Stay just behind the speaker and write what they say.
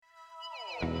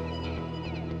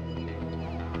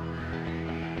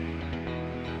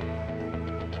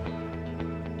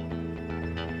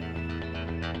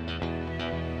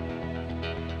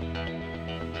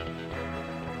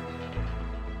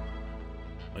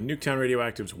On Nuketown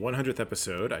Radioactive's 100th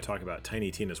episode, I talk about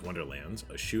Tiny Tina's Wonderlands,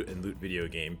 a shoot and loot video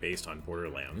game based on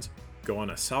Borderlands, go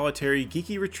on a solitary,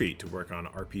 geeky retreat to work on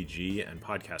RPG and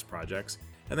podcast projects,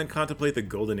 and then contemplate the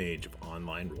golden age of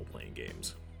online role-playing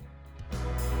games.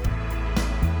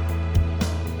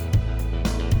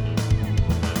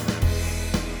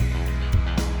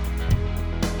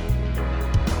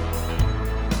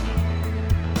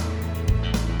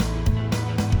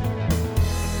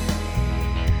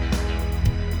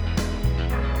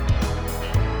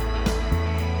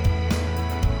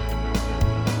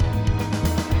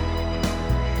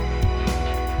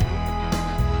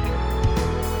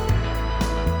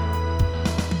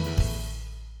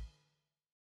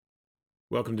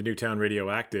 Welcome to Nuketown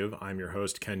Radioactive. I'm your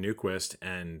host, Ken Newquist,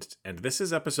 and this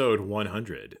is episode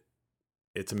 100.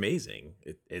 It's amazing.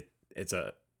 It's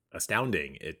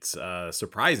astounding. It's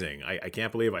surprising. I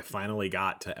can't believe I finally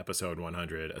got to episode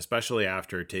 100, especially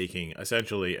after taking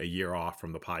essentially a year off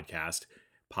from the podcast,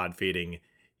 pod fading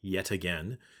yet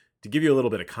again. To give you a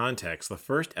little bit of context, the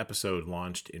first episode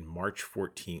launched in March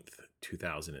 14th,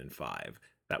 2005.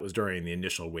 That was during the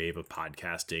initial wave of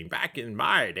podcasting back in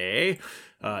my day.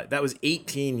 That was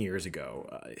 18 years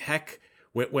ago. Heck,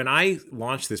 when I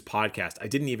launched this podcast, I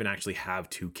didn't even actually have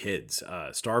two kids.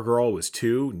 Stargirl was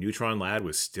 2, Neutron Lad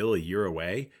was still a year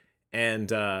away,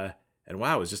 and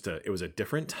wow, it was a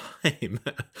different time,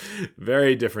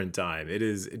 very different time.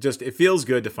 It feels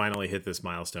good to finally hit this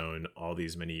milestone all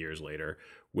these many years later.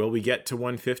 Will we get to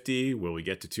 150? Will we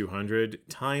get to 200?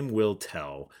 Time will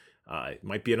tell. It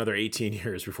might be another 18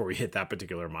 years before we hit that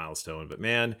particular milestone, but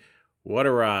man, what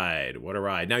a ride. What a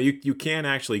ride. Now, you can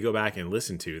actually go back and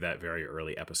listen to that very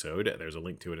early episode. There's a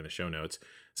link to it in the show notes.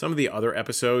 Some of the other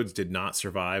episodes did not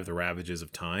survive the ravages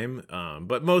of time,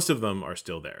 but most of them are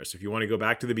still there. So if you want to go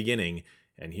back to the beginning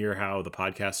and hear how the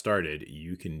podcast started,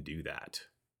 you can do that.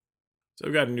 So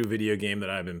I've got a new video game that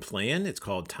I've been playing. It's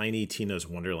called Tiny Tina's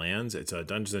Wonderlands. It's a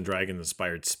Dungeons & Dragons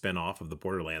inspired spin-off of the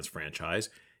Borderlands franchise.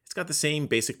 It's got the same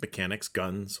basic mechanics,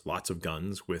 guns, lots of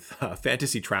guns, with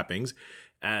fantasy trappings.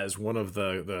 As one of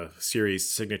the series'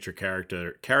 signature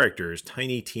characters,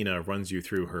 Tiny Tina runs you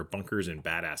through her Bunkers and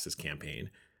Badasses campaign.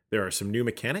 There are some new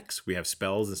mechanics. We have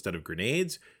spells instead of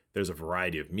grenades. There's a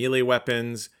variety of melee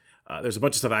weapons. There's a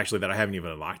bunch of stuff actually that I haven't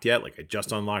even unlocked yet. Like I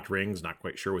just unlocked rings, not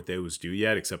quite sure what those do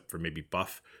yet, except for maybe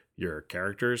buff your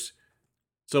characters.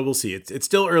 So we'll see. It's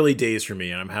still early days for me,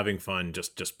 and I'm having fun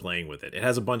just playing with it. It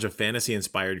has a bunch of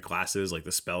fantasy-inspired classes like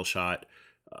the Spell Shot,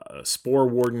 Spore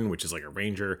Warden, which is like a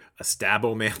ranger, a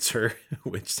Stabomancer,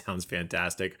 which sounds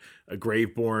fantastic, a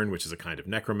Graveborn, which is a kind of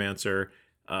necromancer.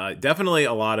 Definitely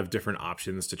a lot of different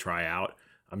options to try out.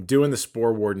 I'm doing the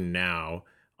Spore Warden now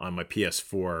on my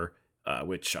PS4,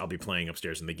 which I'll be playing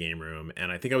upstairs in the game room,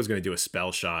 and I think I was going to do a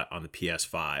Spell Shot on the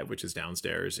PS5, which is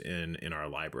downstairs in our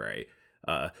library.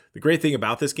 The great thing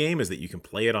about this game is that you can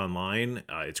play it online.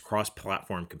 It's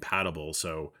cross-platform compatible,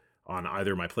 so on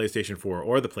either my PlayStation 4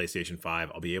 or the PlayStation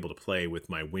 5, I'll be able to play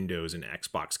with my Windows and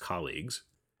Xbox colleagues,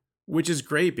 which is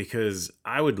great because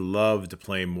I would love to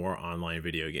play more online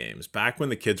video games. Back when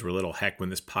the kids were little, heck, when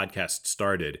this podcast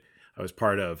started, I was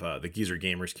part of the Geezer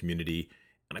Gamers community,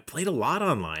 and I played a lot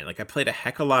online. Like I played a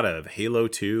heck of a lot of Halo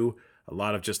 2, a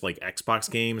lot of just like Xbox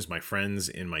games. My friends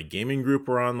in my gaming group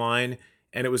were online.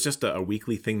 And it was just a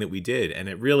weekly thing that we did. And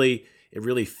it really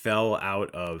fell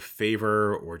out of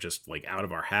favor or just like out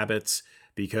of our habits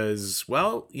because,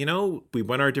 well, we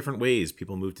went our different ways.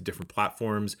 People moved to different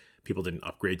platforms. People didn't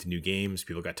upgrade to new games.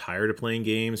 People got tired of playing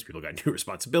games. People got new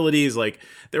responsibilities. Like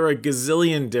there are a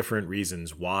gazillion different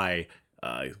reasons why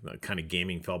kind of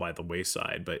gaming fell by the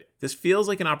wayside. But this feels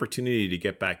like an opportunity to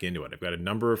get back into it. I've got a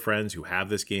number of friends who have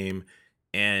this game.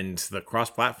 And the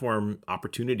cross-platform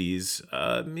opportunities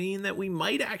mean that we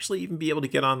might actually even be able to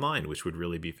get online, which would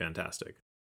really be fantastic.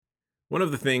 One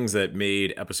of the things that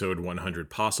made episode 100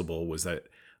 possible was that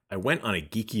I went on a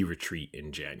geeky retreat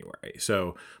in January.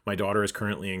 So my daughter is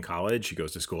currently in college. She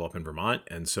goes to school up in Vermont.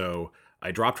 And so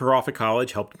I dropped her off at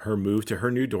college, helped her move to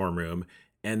her new dorm room,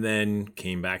 and then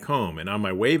came back home. And on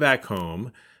my way back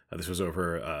home, this was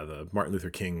over the Martin Luther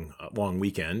King long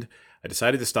weekend, I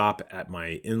decided to stop at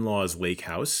my in-laws' lake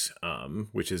house,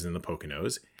 which is in the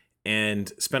Poconos,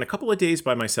 and spent a couple of days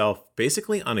by myself,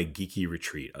 basically on a geeky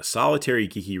retreat, a solitary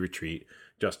geeky retreat,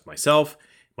 just myself,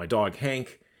 my dog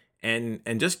Hank, and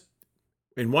just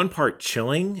in one part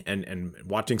chilling and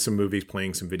watching some movies,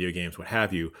 playing some video games, what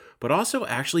have you, but also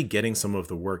actually getting some of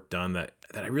the work done that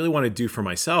I really want to do for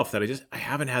myself that I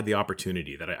haven't had the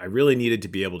opportunity, that I really needed to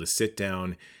be able to sit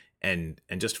down and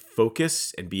just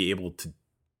focus and be able to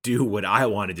do what I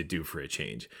wanted to do for a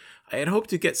change. I had hoped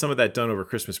to get some of that done over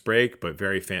Christmas break, but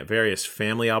various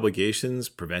family obligations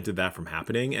prevented that from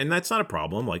happening. And that's not a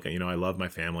problem. Like, I love my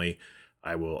family.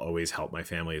 I will always help my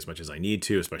family as much as I need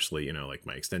to, especially, like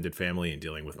my extended family and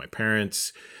dealing with my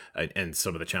parents and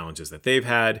some of the challenges that they've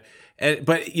had.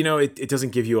 But it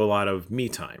doesn't give you a lot of me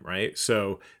time, right?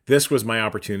 So this was my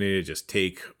opportunity to just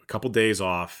take a couple days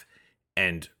off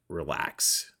and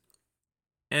relax.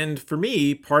 And for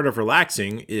me, part of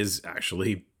relaxing is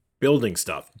actually building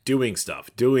stuff,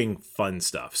 doing fun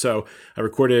stuff. So I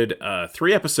recorded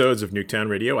 3 episodes of Nuketown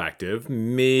Radioactive,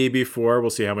 maybe 4. We'll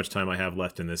see how much time I have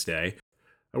left in this day.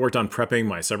 I worked on prepping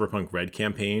my Cyberpunk Red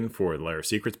campaign for the Lair of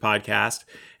Secrets podcast,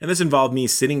 and this involved me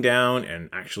sitting down and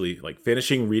actually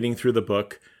finishing reading through the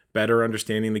book, better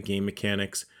understanding the game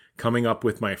mechanics, coming up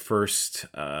with my first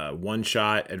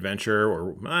one-shot adventure,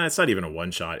 or it's not even a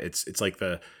one-shot. It's like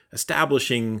the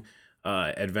establishing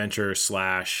adventure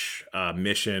 /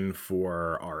 mission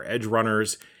for our edge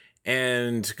runners,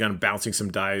 and kind of bouncing some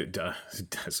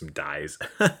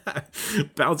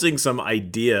bouncing some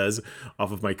ideas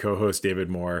off of my co-host David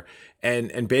Moore,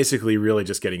 and basically really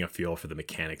just getting a feel for the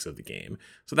mechanics of the game.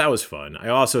 So that was fun. I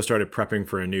also started prepping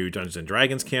for a new Dungeons and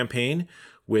Dragons campaign,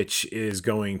 which is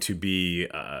going to be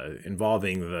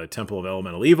involving the Temple of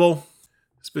Elemental Evil.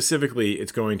 Specifically,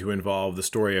 it's going to involve the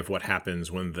story of what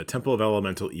happens when the Temple of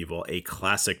Elemental Evil, a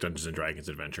classic Dungeons & Dragons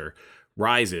adventure,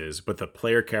 rises, but the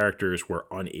player characters were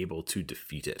unable to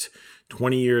defeat it.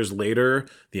 20 years later,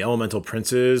 the Elemental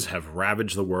Princes have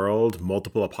ravaged the world,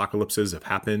 multiple apocalypses have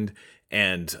happened,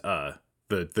 and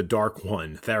the Dark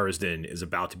One, Tharizdun, is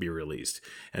about to be released.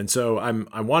 And so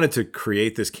I wanted to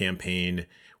create this campaign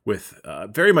with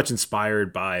very much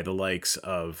inspired by the likes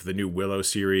of the new Willow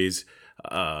series,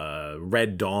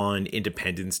 Red Dawn,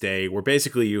 Independence Day, where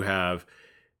basically you have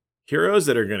heroes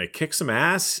that are going to kick some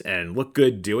ass and look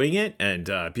good doing it, and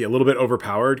be a little bit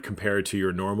overpowered compared to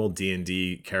your normal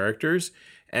D&D characters,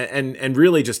 and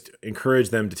really just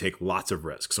encourage them to take lots of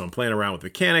risks. So I'm playing around with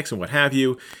mechanics and what have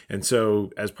you. And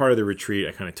so as part of the retreat,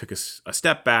 I kind of took a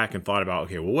step back and thought about,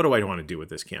 okay, well, what do I want to do with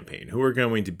this campaign? Who are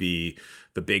going to be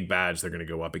the big bads they're going to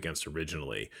go up against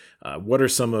originally? What are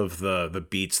some of the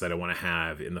beats that I want to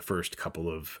have in the first couple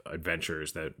of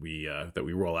adventures that we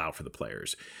roll out for the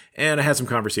players? And I had some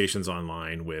conversations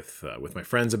online with my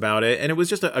friends about it, and it was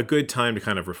just a good time to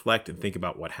kind of reflect and think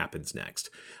about what happens next.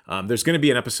 There's going to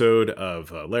be an episode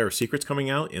of Lair of Secrets coming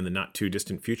out in the not too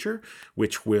distant future,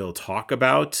 which will talk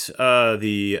about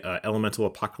the Elemental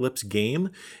Apocalypse game,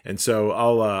 and so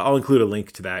I'll include a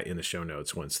link to that in the show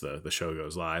notes once the show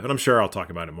goes live, and I'm sure I'll talk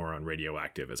about it more on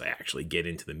Radioactive as I actually get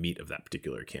into the meat of that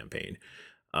particular campaign.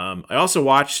 I also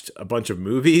watched a bunch of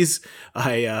movies.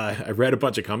 I read a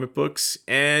bunch of comic books,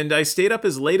 and I stayed up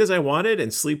as late as I wanted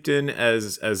and slept in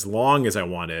as long as I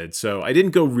wanted. So I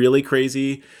didn't go really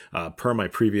crazy. Per my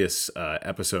previous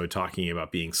episode talking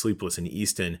about being sleepless in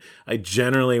Easton, I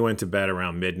generally went to bed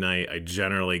around midnight. I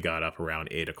generally got up around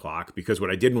 8 o'clock, because what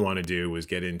I didn't want to do was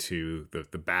get into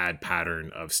the bad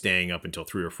pattern of staying up until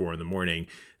 3 or 4 in the morning,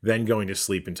 then going to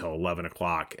sleep until 11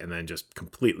 o'clock, and then just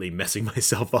completely messing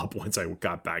myself up once I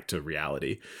got back to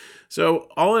reality. So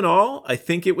all in all, I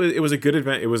think it was a good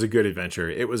event. It was a good adventure.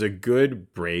 It was a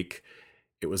good break.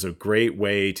 It was a great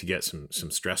way to get some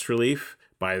stress relief.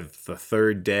 By the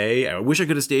third day, I wish I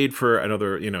could have stayed for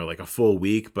another, like a full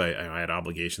week, but I had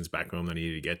obligations back home that I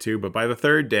needed to get to. But by the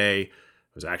third day,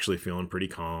 I was actually feeling pretty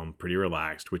calm, pretty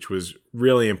relaxed, which was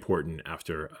really important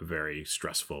after a very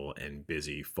stressful and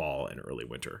busy fall and early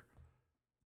winter.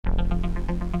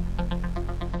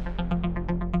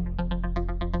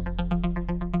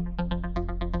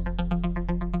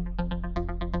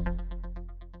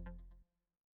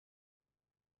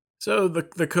 So the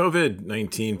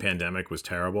COVID-19 pandemic was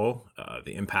terrible.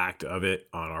 The impact of it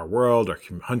on our world, our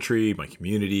country, my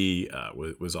community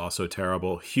was also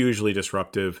terrible, hugely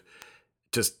disruptive.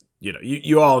 Just,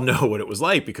 you all know what it was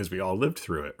like because we all lived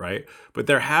through it, right? But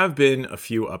there have been a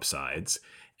few upsides.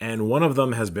 And one of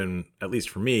them has been, at least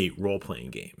for me,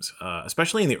 role-playing games,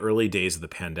 especially in the early days of the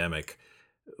pandemic.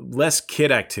 Less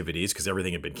kid activities because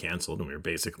everything had been canceled and we were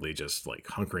basically just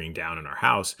hunkering down in our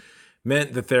house,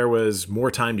 meant that there was more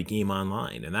time to game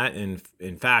online. And that,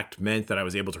 in fact, meant that I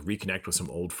was able to reconnect with some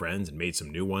old friends and made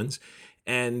some new ones.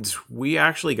 And we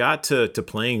actually got to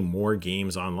playing more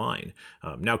games online.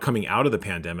 Now, coming out of the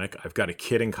pandemic, I've got a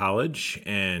kid in college,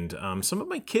 and some of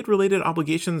my kid-related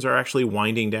obligations are actually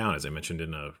winding down. As I mentioned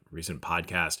in a recent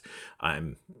podcast,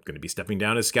 I'm going to be stepping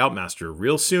down as Scoutmaster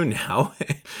real soon now.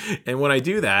 And when I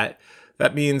do that,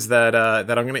 that means that I'm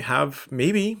going to have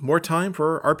maybe more time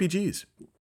for RPGs.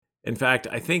 In fact,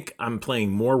 I think I'm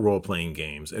playing more role-playing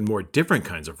games and more different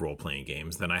kinds of role-playing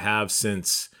games than I have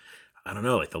since I don't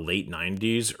know, like the late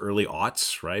 90s, early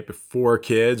aughts, right? Before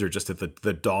kids, or just at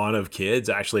the dawn of kids,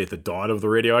 actually at the dawn of the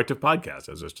Radioactive podcast,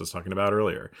 as I was just talking about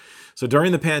earlier. So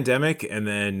during the pandemic and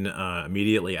then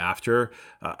immediately after,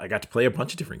 I got to play a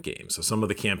bunch of different games. So some of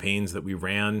the campaigns that we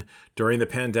ran during the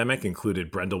pandemic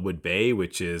included Brendlewood Bay,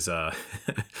 which is a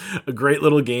great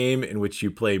little game in which you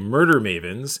play murder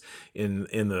mavens in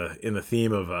the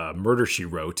theme of Murder, She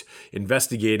Wrote,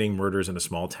 investigating murders in a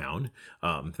small town.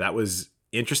 That was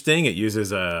interesting. It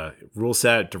uses a rule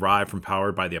set derived from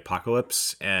Powered by the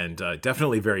Apocalypse, and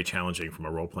definitely very challenging from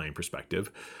a role-playing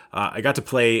perspective. I got to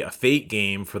play a Fate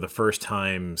game for the first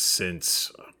time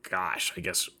since, I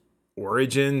guess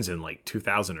Origins in like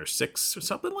 2006 or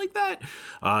something like that,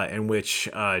 in which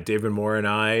David Moore and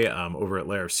I over at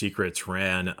Lair of Secrets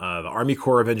ran the Army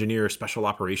Corps of Engineers Special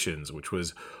Operations, which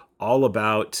was all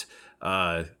about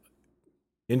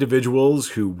individuals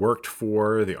who worked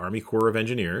for the Army Corps of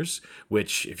Engineers,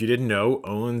 which, if you didn't know,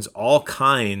 owns all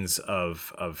kinds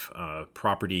of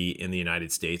property in the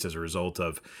United States as a result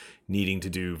of needing to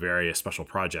do various special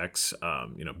projects,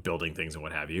 building things and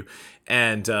what have you.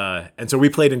 And so we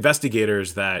played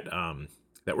investigators that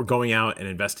were going out and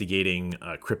investigating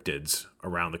cryptids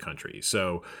around the country.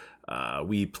 So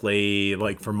we play,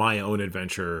 like for my own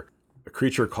adventure, a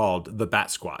creature called the Bat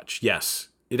Squatch. Yes,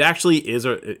 it actually is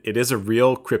a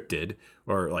real cryptid,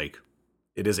 or like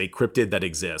it is a cryptid that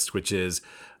exists, which is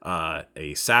a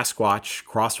Sasquatch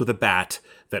crossed with a bat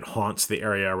that haunts the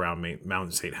area around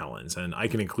Mount St. Helens. And I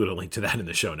can include a link to that in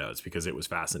the show notes because it was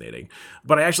fascinating.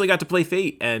 But I actually got to play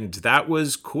Fate, and that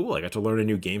was cool. I got to learn a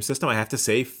new game system. I have to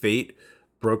say, Fate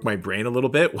broke my brain a little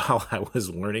bit while I was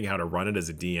learning how to run it as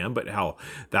a DM, but hell,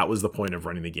 that was the point of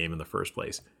running the game in the first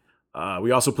place.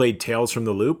 We also played Tales from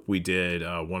the Loop. We did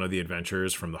one of the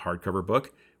adventures from the hardcover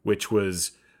book, which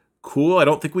was cool. I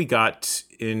don't think we got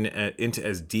into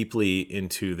as deeply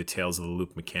into the Tales of the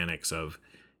Loop mechanics of,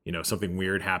 something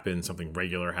weird happens, something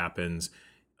regular happens,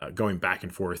 going back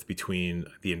and forth between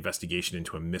the investigation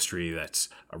into a mystery that's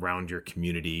around your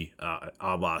community,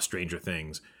 a la Stranger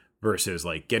Things, versus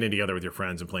like getting together with your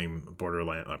friends and playing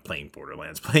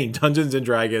playing Dungeons and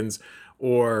Dragons,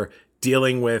 or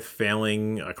dealing with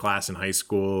failing a class in high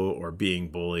school or being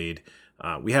bullied.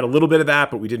 We had a little bit of that,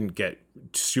 but we didn't get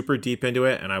super deep into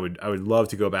it. And I would love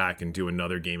to go back and do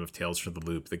another game of Tales from the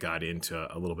Loop that got into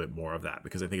a little bit more of that,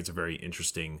 because I think it's a very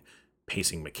interesting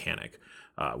pacing mechanic.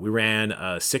 We ran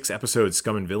a 6-episode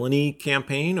Scum and Villainy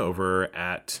campaign over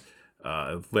at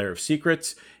Lair of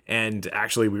Secrets, and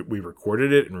actually we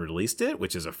recorded it and released it,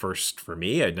 which is a first for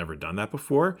me. I'd never done that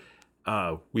before.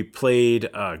 We played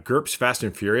GURPS Fast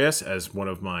and Furious as one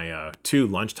of my 2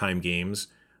 lunchtime games,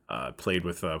 played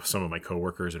with some of my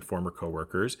coworkers and former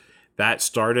coworkers. That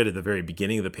started at the very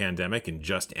beginning of the pandemic and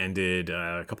just ended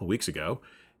a couple weeks ago.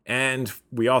 And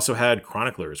we also had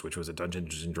Chroniclers, which was a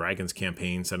Dungeons and Dragons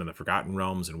campaign set in the Forgotten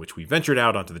Realms, in which we ventured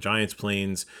out onto the Giants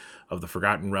Plains of the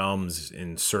Forgotten Realms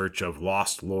in search of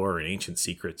lost lore and ancient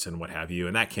secrets and what have you.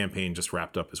 And that campaign just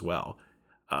wrapped up as well.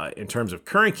 In terms of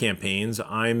current campaigns,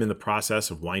 I'm in the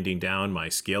process of winding down my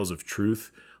Scales of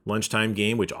Truth lunchtime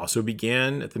game, which also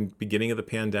began at the beginning of the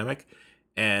pandemic,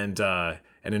 and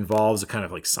involves a kind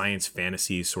of like science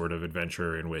fantasy sort of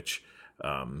adventure in which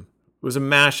it was a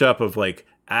mashup of like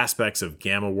aspects of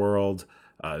Gamma World,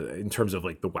 in terms of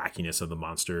like the wackiness of the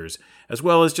monsters, as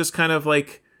well as just kind of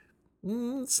like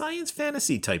science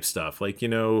fantasy type stuff. Like,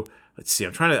 let's see,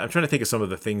 I'm trying to think of some of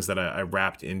the things that I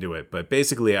wrapped into it, but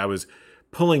basically I was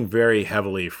pulling very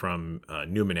heavily from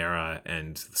Numenera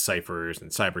and ciphers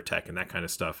and cybertech and that kind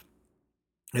of stuff.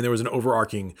 And there was an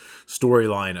overarching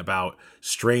storyline about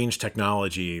strange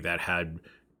technology that had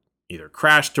either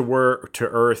crashed to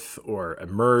Earth or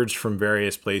emerged from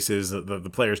various places. The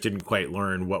players didn't quite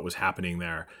learn what was happening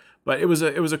there, but it was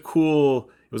a cool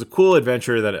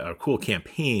adventure, a cool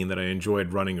campaign that I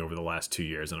enjoyed running over the last 2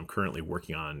 years, and I'm currently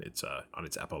working on its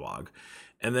epilogue.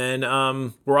 And then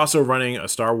we're also running a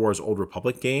Star Wars Old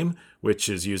Republic game, which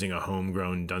is using a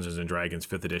homegrown Dungeons & Dragons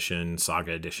 5th edition,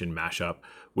 Saga edition mashup,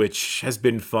 which has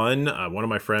been fun. One of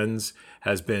my friends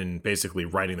has been basically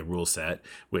writing the rule set,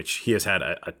 which he has had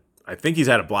I think he's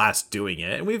had a blast doing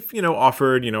it. And we've,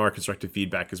 offered, our constructive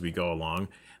feedback as we go along.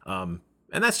 And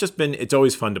that's just been, it's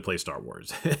always fun to play Star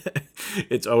Wars.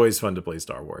 It's always fun to play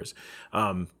Star Wars.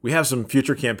 We have some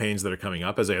future campaigns that are coming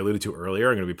up. As I alluded to earlier,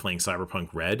 I'm going to be playing Cyberpunk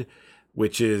Red,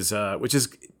 which has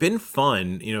been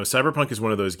fun. Cyberpunk is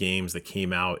one of those games that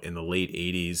came out in the late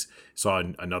 80s, saw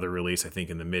another release, I think,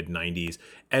 in the mid 90s.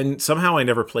 And somehow I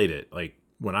never played it. Like,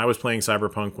 when I was playing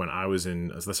Cyberpunk, when I was in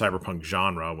the Cyberpunk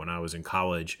genre, when I was in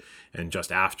college, and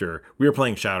just after, we were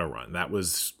playing Shadowrun. That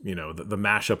was, the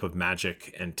mashup of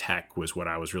magic and tech was what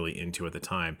I was really into at the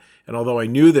time. And although I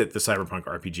knew that the Cyberpunk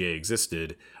RPG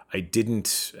existed, I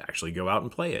didn't actually go out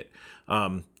and play it.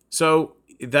 So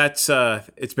that's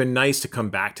it's been nice to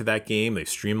come back to that game. They've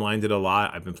streamlined it a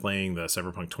lot. I've been playing the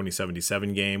Cyberpunk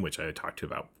 2077 game, which I had talked to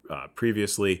about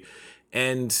previously,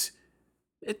 and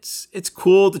it's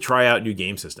cool to try out new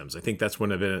game systems. I think that's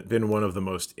been one of the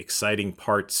most exciting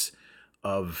parts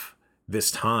of this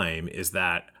time, is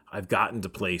that I've gotten to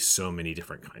play so many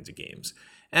different kinds of games.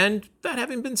 And that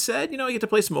having been said, I get to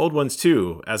play some old ones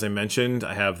too. As I mentioned,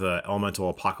 I have the Elemental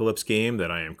Apocalypse game that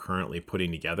I am currently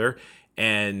putting together,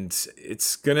 and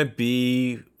it's going to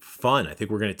be fun. I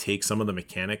think we're going to take some of the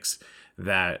mechanics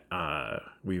that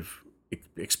we've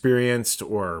experienced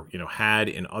or had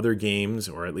in other games,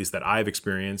 or at least that I've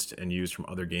experienced and used from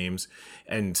other games,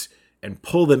 and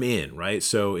pull them in, right?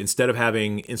 So instead of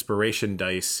having inspiration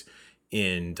dice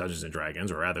in Dungeons and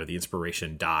Dragons, or rather the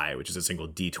inspiration die, which is a single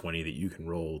d20 that you can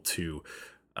roll to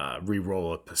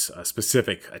re-roll a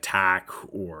specific attack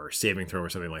or saving throw or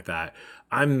something like that,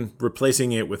 I'm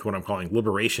replacing it with what I'm calling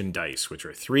liberation dice, which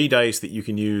are 3 dice that you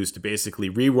can use to basically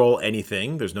re-roll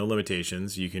anything. There's no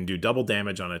limitations. You can do double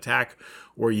damage on attack,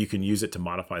 or you can use it to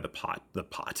modify the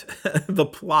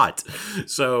plot.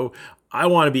 So I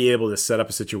want to be able to set up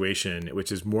a situation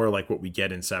which is more like what we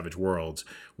get in Savage Worlds,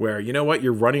 where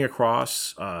you're running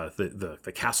across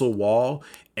the castle wall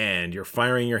and you're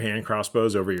firing your hand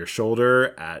crossbows over your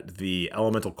shoulder at the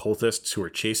elemental cultists who are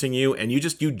chasing you, and you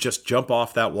just jump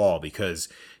off that wall because,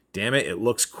 damn it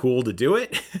looks cool to do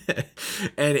it.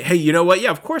 And hey, you know what?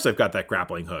 Yeah, of course I've got that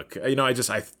grappling hook. I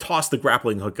toss the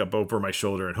grappling hook up over my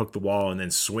shoulder and hook the wall and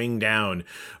then swing down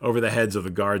over the heads of the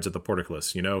guards at the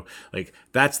portcullis. Like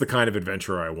that's the kind of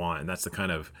adventure I want. And that's the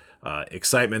kind of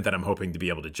excitement that I'm hoping to be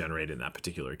able to generate in that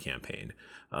particular campaign.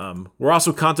 We're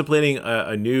also contemplating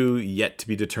a new, yet to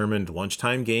be determined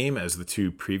lunchtime game as the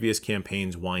 2 previous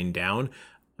campaigns wind down.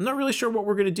 I'm not really sure what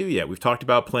we're going to do yet. We've talked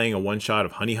about playing a one-shot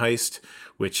of Honey Heist,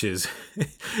 which is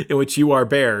in which you are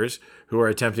bears who are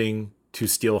attempting to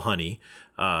steal honey.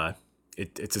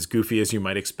 It's as goofy as you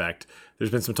might expect. There's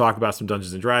been some talk about some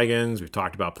Dungeons and Dragons. We've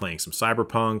talked about playing some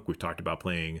Cyberpunk. We've talked about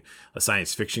playing a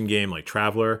science fiction game like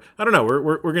Traveler. I don't know.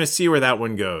 We're going to see where that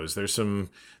one goes. There's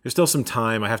still some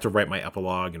time. I have to write my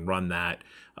epilogue and run that.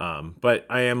 But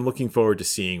I am looking forward to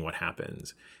seeing what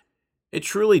happens. It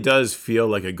truly does feel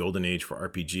like a golden age for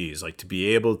RPGs. Like, to be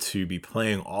able to be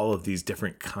playing all of these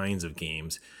different kinds of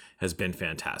games has been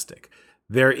fantastic.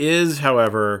 There is,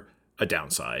 however, a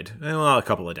downside. Well, a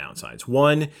couple of downsides.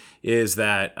 One is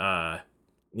that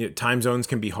time zones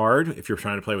can be hard. If you're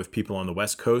trying to play with people on the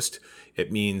West Coast,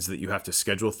 it means that you have to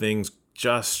schedule things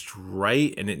just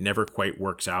right, and it never quite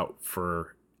works out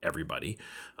for everybody.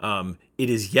 It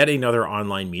is yet another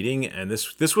online meeting, and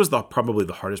this was probably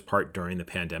the hardest part during the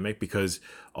pandemic, because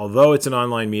although it's an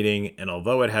online meeting and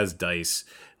although it has dice,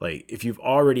 like if you've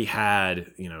already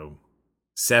had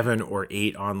 7 or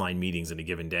 8 online meetings in a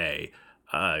given day,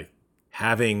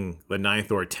 having the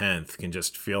 9th or 10th can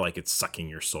just feel like it's sucking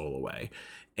your soul away.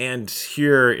 And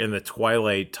here in the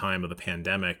twilight time of the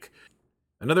pandemic,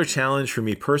 another challenge for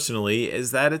me personally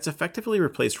is that it's effectively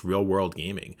replaced real-world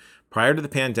gaming. Prior to the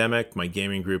pandemic, my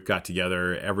gaming group got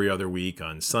together every other week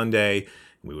on Sunday.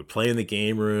 We would play in the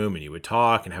game room, and you would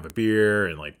talk and have a beer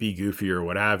and like be goofy or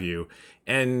what have you.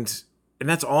 And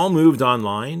that's all moved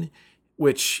online,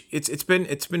 which it's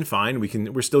been fine.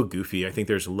 We're still goofy. I think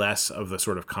there's less of the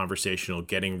sort of conversational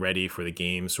getting ready for the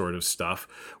game sort of stuff,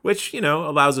 which,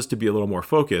 allows us to be a little more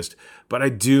focused. But I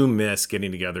do miss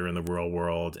getting together in the real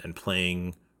world and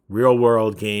playing real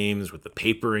world games with the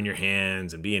paper in your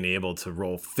hands and being able to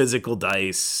roll physical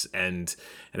dice and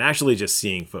actually just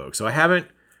seeing folks. So I haven't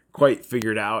quite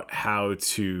figured out how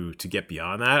to get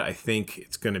beyond that. I think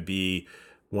it's going to be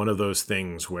one of those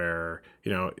things where,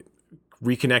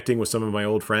 reconnecting with some of my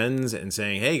old friends and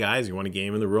saying, hey guys, you want to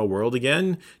game in the real world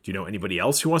again? Do you know anybody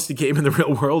else who wants to game in the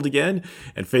real world again?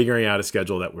 And figuring out a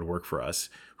schedule that would work for us.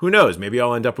 Who knows? Maybe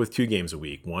I'll end up with 2 games a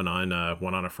week, one on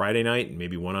a Friday night and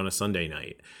maybe one on a Sunday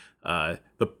night.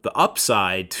 The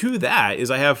upside to that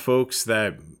is I have folks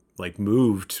that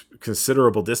moved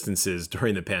considerable distances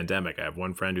during the pandemic. I have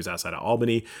one friend who's outside of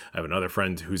Albany. I have another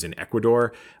friend who's in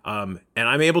Ecuador. And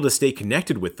I'm able to stay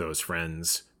connected with those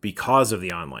friends because of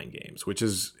the online games, which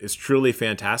is truly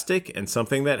fantastic and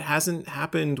something that hasn't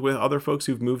happened with other folks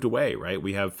who've moved away, right?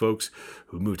 We have folks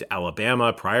who moved to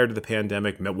Alabama prior to the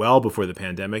pandemic, well before the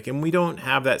pandemic, and we don't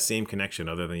have that same connection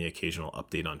other than the occasional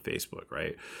update on Facebook,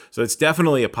 right? So it's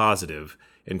definitely a positive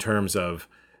in terms of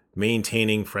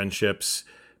maintaining friendships,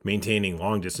 maintaining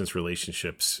long distance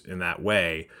relationships in that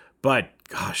way. But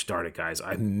gosh darn it, guys,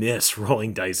 I miss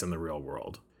rolling dice in the real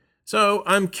world. So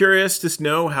I'm curious to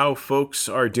know how folks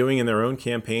are doing in their own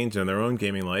campaigns and their own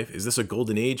gaming life. Is this a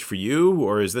golden age for you,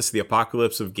 or is this the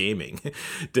apocalypse of gaming?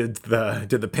 Did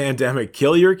the pandemic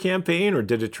kill your campaign, or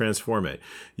did it transform it?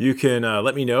 You can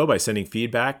let me know by sending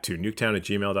feedback to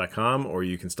nuketown@gmail.com, or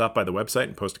you can stop by the website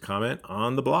and post a comment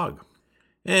on the blog.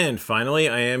 And finally,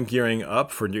 I am gearing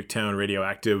up for Nuketown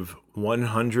Radioactive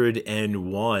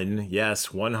 101.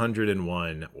 Yes,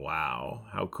 101. Wow,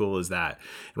 how cool is that?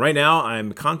 And right now,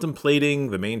 I'm contemplating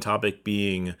the main topic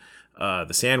being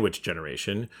the sandwich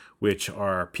generation, which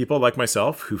are people like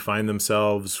myself who find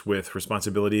themselves with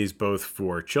responsibilities both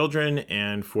for children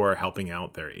and for helping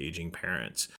out their aging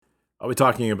parents. I'll be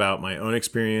talking about my own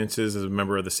experiences as a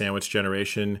member of the sandwich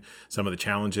generation, some of the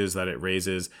challenges that it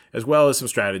raises, as well as some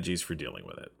strategies for dealing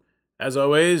with it. As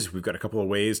always, we've got a couple of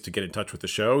ways to get in touch with the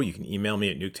show. You can email me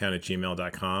at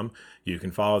nuketown@gmail.com. You can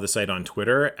follow the site on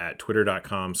Twitter at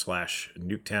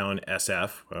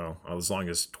twitter.com/nuketownsf, well, as long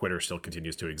as Twitter still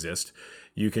continues to exist.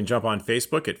 You can jump on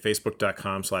Facebook at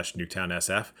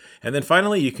facebook.com/nuketownsf. And then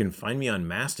finally, you can find me on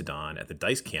Mastodon at the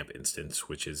Dice Camp instance,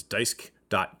 which is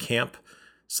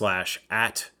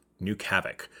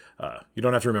dice.camp/@nukehavoc. You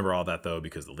don't have to remember all that, though,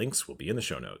 because the links will be in the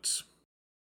show notes.